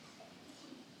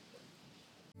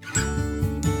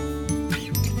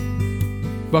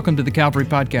Welcome to the Calvary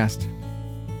Podcast,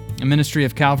 a ministry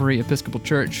of Calvary Episcopal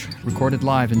Church, recorded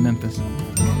live in Memphis.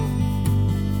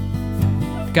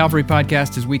 The Calvary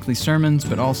Podcast is weekly sermons,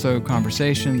 but also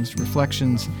conversations,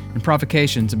 reflections, and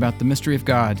provocations about the mystery of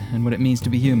God and what it means to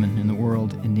be human in the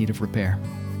world in need of repair.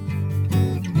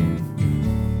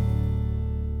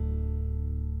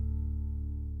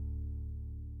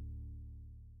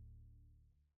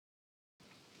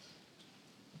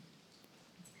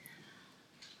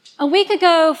 A week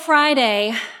ago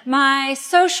Friday, my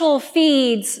social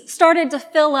feeds started to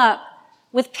fill up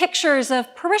with pictures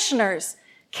of parishioners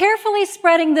carefully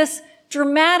spreading this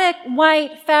dramatic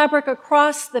white fabric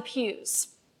across the pews.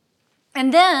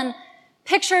 And then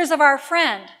pictures of our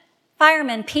friend,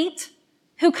 Fireman Pete,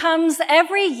 who comes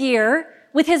every year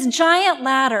with his giant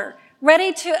ladder,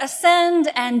 ready to ascend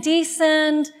and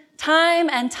descend time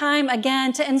and time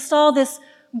again to install this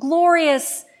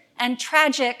glorious and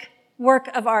tragic work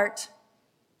of art.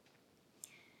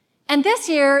 And this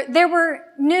year, there were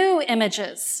new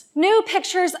images, new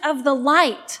pictures of the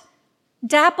light,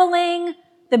 dappling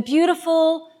the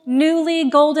beautiful, newly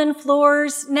golden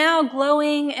floors, now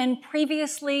glowing in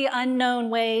previously unknown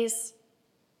ways.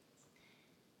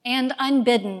 And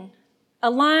unbidden, a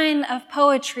line of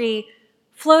poetry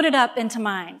floated up into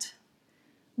mind.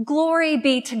 Glory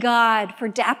be to God for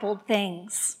dappled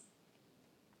things.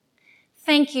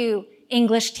 Thank you,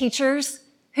 English teachers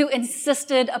who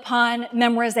insisted upon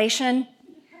memorization.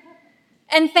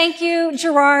 And thank you,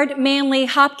 Gerard Manley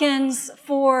Hopkins,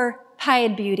 for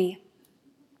pied beauty.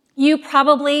 You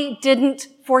probably didn't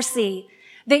foresee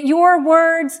that your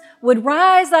words would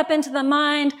rise up into the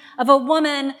mind of a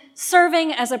woman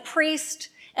serving as a priest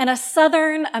in a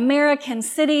Southern American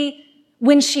city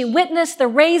when she witnessed the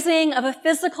raising of a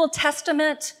physical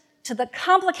testament to the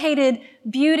complicated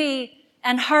beauty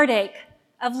and heartache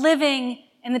of living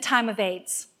in the time of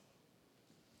AIDS.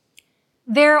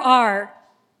 There are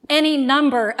any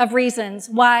number of reasons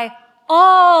why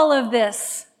all of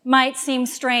this might seem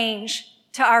strange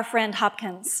to our friend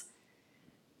Hopkins,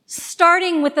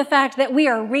 starting with the fact that we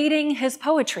are reading his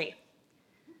poetry.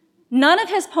 None of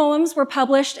his poems were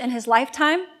published in his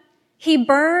lifetime. He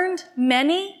burned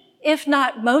many, if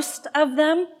not most of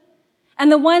them,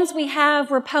 and the ones we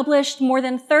have were published more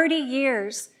than 30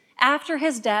 years after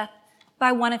his death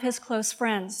by one of his close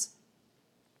friends.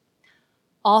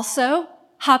 Also,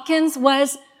 Hopkins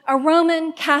was a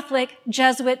Roman Catholic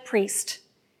Jesuit priest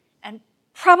and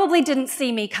probably didn't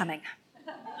see me coming.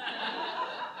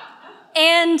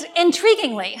 And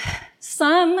intriguingly,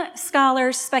 some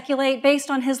scholars speculate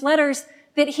based on his letters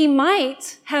that he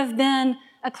might have been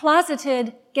a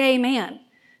closeted gay man.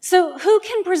 So who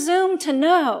can presume to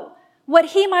know what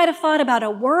he might have thought about a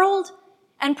world,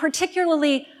 and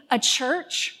particularly a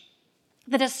church,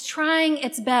 that is trying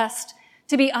its best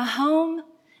to be a home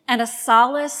and a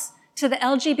solace to the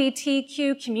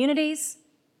LGBTQ communities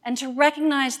and to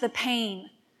recognize the pain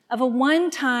of a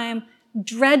one-time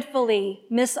dreadfully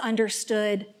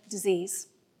misunderstood disease.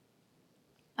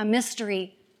 A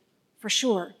mystery for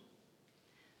sure.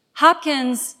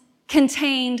 Hopkins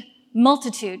contained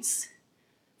multitudes.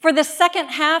 For the second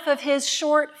half of his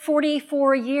short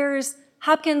 44 years,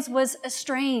 Hopkins was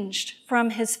estranged from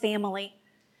his family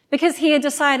because he had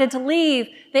decided to leave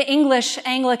the English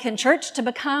Anglican Church to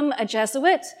become a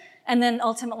Jesuit and then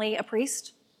ultimately a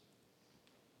priest.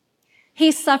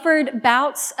 He suffered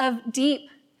bouts of deep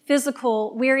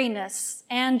physical weariness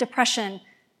and depression,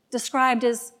 described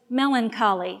as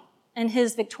melancholy in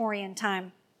his Victorian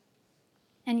time.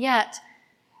 And yet,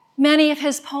 many of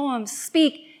his poems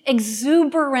speak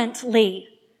exuberantly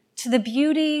to the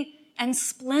beauty and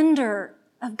splendor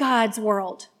of God's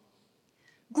world.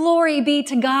 Glory be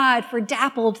to God for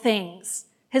dappled things.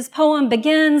 His poem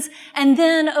begins and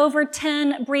then over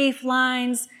 10 brief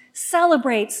lines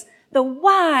celebrates the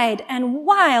wide and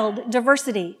wild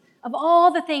diversity of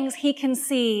all the things he can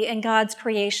see in God's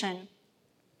creation.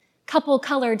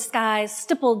 Couple-colored skies,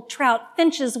 stippled trout,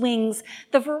 finches' wings,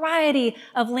 the variety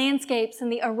of landscapes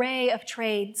and the array of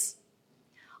trades.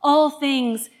 All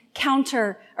things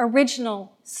counter,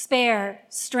 original, spare,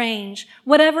 strange,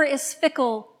 whatever is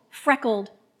fickle,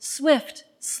 freckled, swift,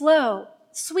 slow,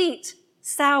 sweet,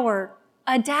 sour,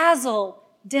 adazzle,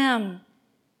 dim.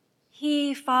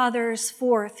 He fathers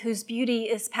forth whose beauty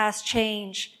is past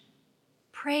change.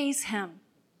 Praise him.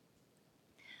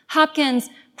 Hopkins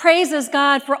praises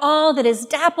God for all that is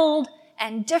dappled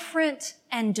and different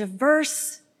and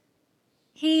diverse.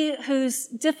 He whose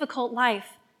difficult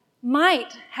life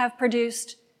might have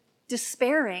produced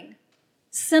despairing,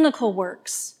 cynical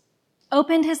works,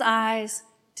 opened his eyes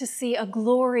to see a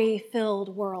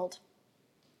glory-filled world.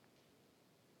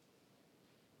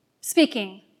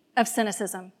 Speaking of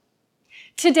cynicism,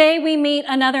 today we meet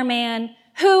another man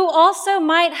who also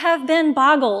might have been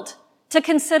boggled to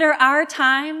consider our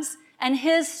times and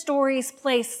his story's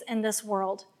place in this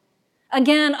world.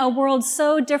 Again, a world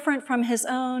so different from his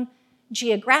own,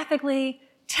 geographically,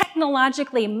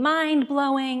 technologically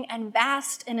mind-blowing, and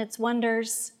vast in its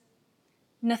wonders.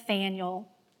 Nathanael.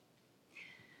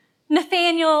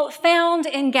 Nathanael, found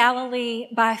in Galilee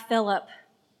by Philip.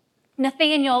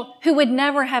 Nathanael, who would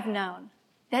never have known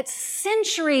that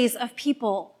centuries of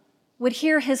people would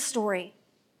hear his story.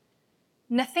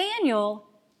 Nathanael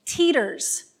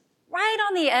teeters right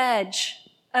on the edge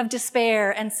of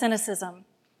despair and cynicism.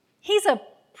 He's a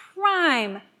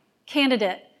prime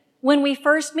candidate when we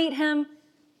first meet him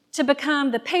to become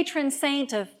the patron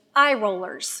saint of eye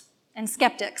rollers and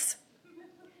skeptics.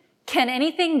 Can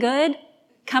anything good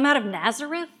come out of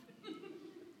Nazareth?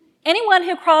 Anyone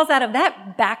who crawls out of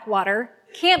that backwater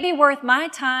can't be worth my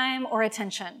time or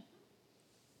attention.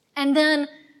 And then,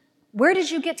 where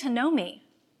did you get to know me?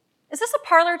 Is this a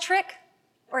parlor trick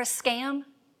or a scam?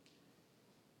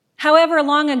 However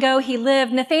long ago he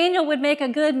lived, Nathanael would make a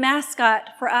good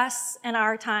mascot for us in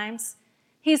our times.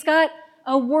 He's got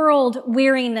a world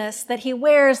weariness that he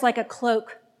wears like a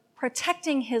cloak,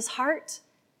 protecting his heart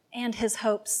and his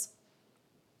hopes.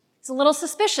 He's a little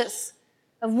suspicious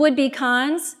of would-be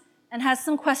cons and has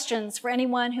some questions for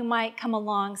anyone who might come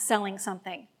along selling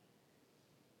something.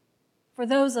 For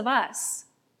those of us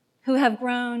who have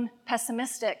grown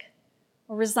pessimistic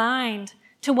or resigned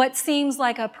to what seems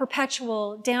like a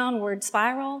perpetual downward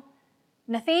spiral,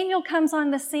 Nathanael comes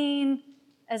on the scene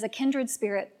as a kindred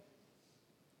spirit.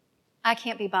 I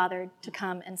can't be bothered to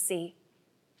come and see.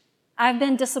 I've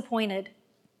been disappointed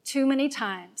too many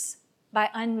times by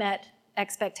unmet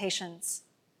expectations.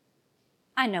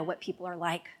 I know what people are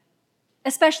like,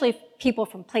 especially people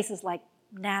from places like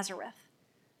Nazareth,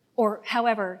 or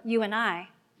however you and I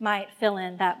might fill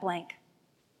in that blank.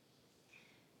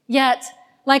 Yet,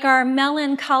 like our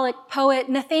melancholic poet,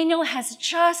 Nathanael has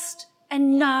just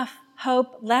enough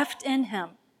hope left in him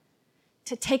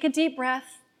to take a deep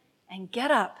breath and get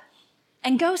up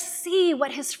and go see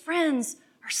what his friends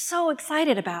are so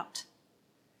excited about.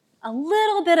 A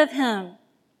little bit of him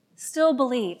still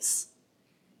believes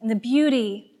in the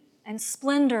beauty and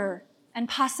splendor and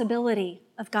possibility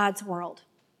of God's world.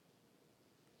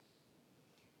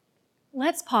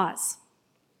 Let's pause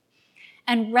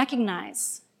and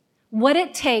recognize what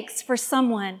it takes for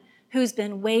someone who's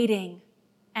been waiting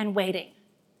and waiting,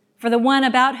 for the one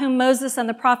about whom Moses and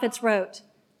the prophets wrote,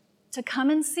 to come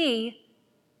and see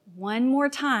one more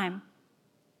time.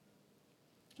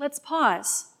 Let's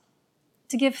pause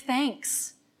to give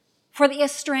thanks for the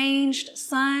estranged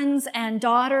sons and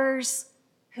daughters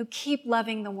who keep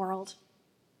loving the world.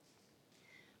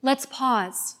 Let's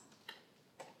pause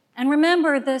and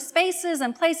remember the spaces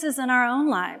and places in our own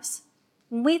lives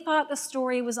when we thought the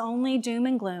story was only doom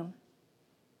and gloom,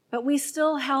 but we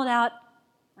still held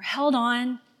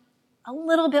on a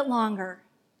little bit longer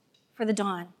for the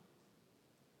dawn.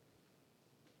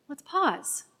 Let's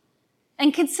pause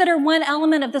and consider one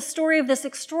element of the story of this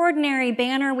extraordinary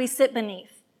banner we sit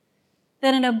beneath,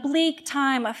 that in a bleak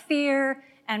time of fear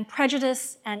and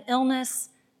prejudice and illness,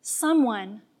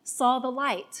 someone saw the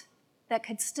light that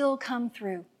could still come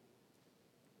through.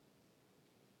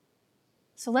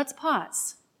 So let's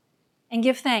pause and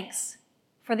give thanks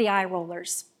for the eye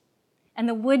rollers and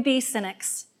the would-be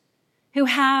cynics who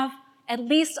have at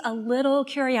least a little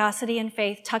curiosity and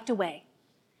faith tucked away,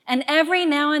 and every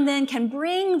now and then can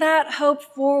bring that hope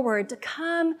forward to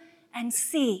come and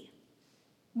see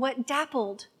what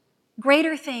dappled,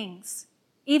 greater things,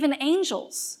 even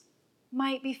angels,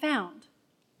 might be found.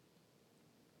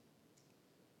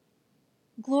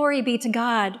 Glory be to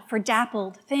God for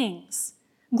dappled things.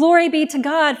 Glory be to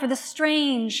God for the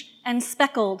strange and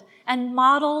speckled and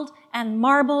mottled and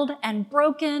marbled and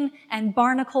broken and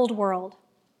barnacled world.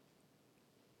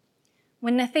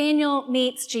 When Nathanael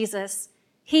meets Jesus,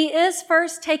 he is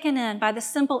first taken in by the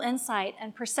simple insight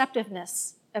and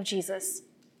perceptiveness of Jesus.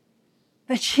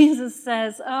 But Jesus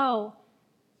says, oh,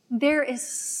 there is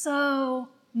so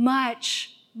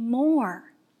much more.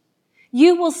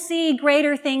 You will see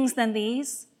greater things than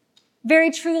these.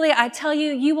 Very truly, I tell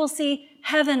you, you will see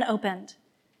heaven opened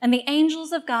and the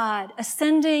angels of God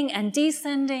ascending and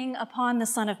descending upon the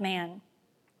Son of Man.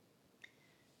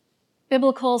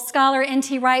 Biblical scholar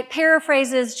N.T. Wright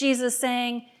paraphrases Jesus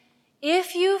saying,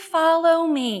 if you follow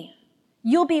me,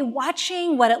 you'll be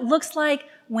watching what it looks like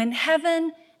when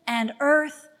heaven and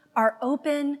earth are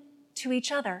open to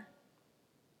each other.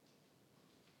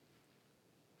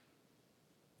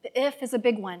 The if is a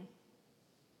big one.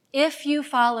 If you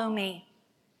follow me.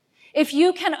 if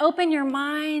you can open your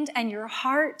mind and your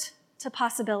heart to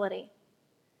possibility,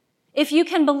 if you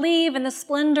can believe in the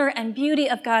splendor and beauty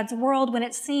of God's world when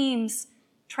it seems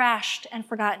trashed and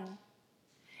forgotten,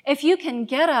 if you can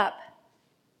get up,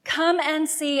 come and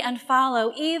see and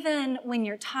follow even when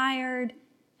you're tired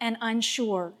and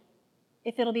unsure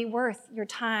if it'll be worth your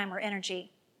time or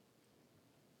energy,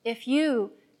 if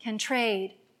you can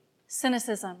trade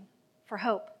cynicism for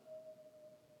hope.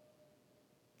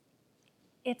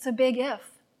 It's a big if.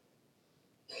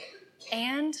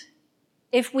 And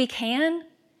if we can,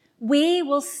 we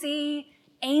will see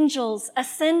angels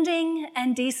ascending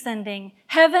and descending,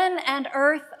 heaven and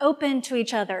earth open to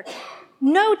each other.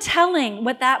 No telling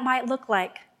what that might look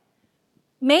like.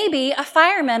 Maybe a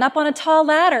fireman up on a tall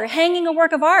ladder hanging a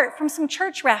work of art from some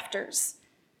church rafters.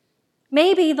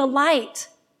 Maybe the light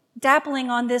dappling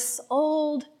on this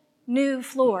old, new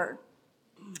floor.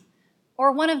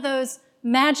 Or one of those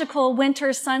magical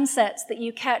winter sunsets that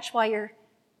you catch while you're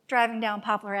driving down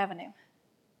Poplar Avenue.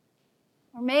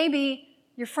 Or maybe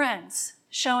your friends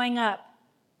showing up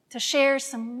to share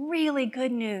some really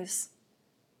good news.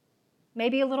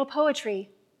 Maybe a little poetry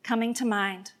coming to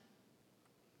mind.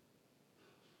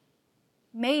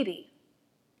 Maybe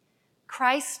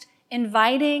Christ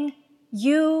inviting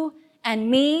you and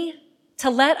me to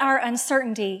let our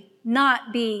uncertainty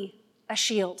not be a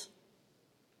shield,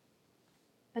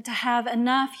 but to have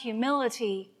enough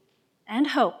humility and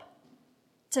hope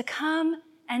to come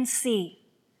and see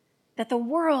that the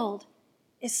world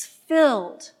is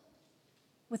filled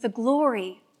with the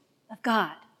glory of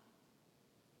God.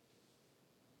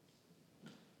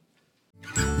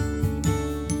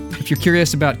 If you're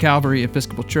curious about Calvary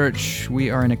Episcopal Church, we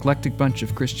are an eclectic bunch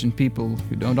of Christian people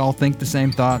who don't all think the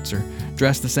same thoughts or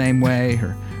dress the same way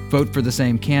or vote for the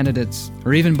same candidates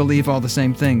or even believe all the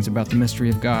same things about the mystery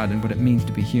of God and what it means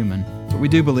to be human. But we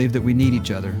do believe that we need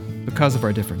each other because of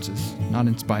our differences, not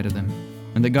in spite of them,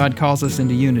 and that God calls us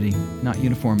into unity, not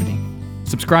uniformity.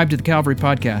 Subscribe to the Calvary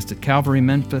Podcast at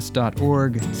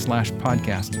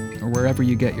calvarymemphis.org/podcast or wherever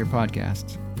you get your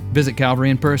podcasts. Visit Calvary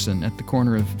in person at the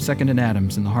corner of 2nd and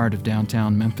Adams in the heart of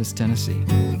downtown Memphis, Tennessee.